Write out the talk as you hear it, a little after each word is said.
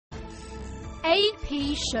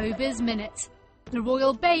AP Showbiz Minute. The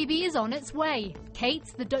royal baby is on its way. Kate,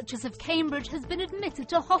 the Duchess of Cambridge, has been admitted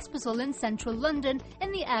to hospital in central London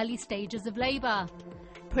in the early stages of labour.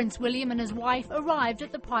 Prince William and his wife arrived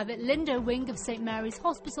at the private Lindo wing of St Mary's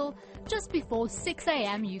Hospital just before 6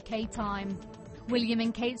 AM UK time. William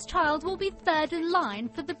and Kate's child will be third in line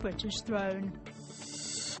for the British throne.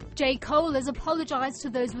 J. Cole has apologised to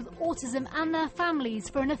those with autism and their families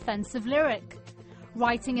for an offensive lyric.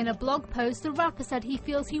 Writing in a blog post, the rapper said he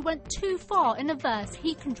feels he went too far in a verse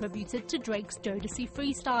he contributed to Drake's Jodeci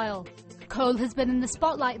freestyle. Cole has been in the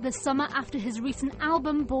spotlight this summer after his recent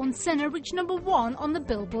album Born Sinner reached #1 on the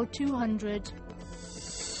Billboard 200.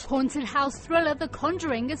 Haunted house thriller The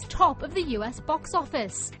Conjuring is top of the US box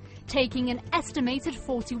office. Taking an estimated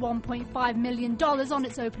 $41.5 million on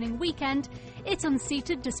its opening weekend, it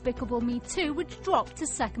unseated Despicable Me 2, which dropped to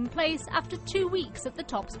second place after 2 weeks at the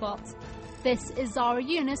top spot. This is Zara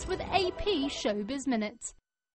Yunus with AP Showbiz Minute.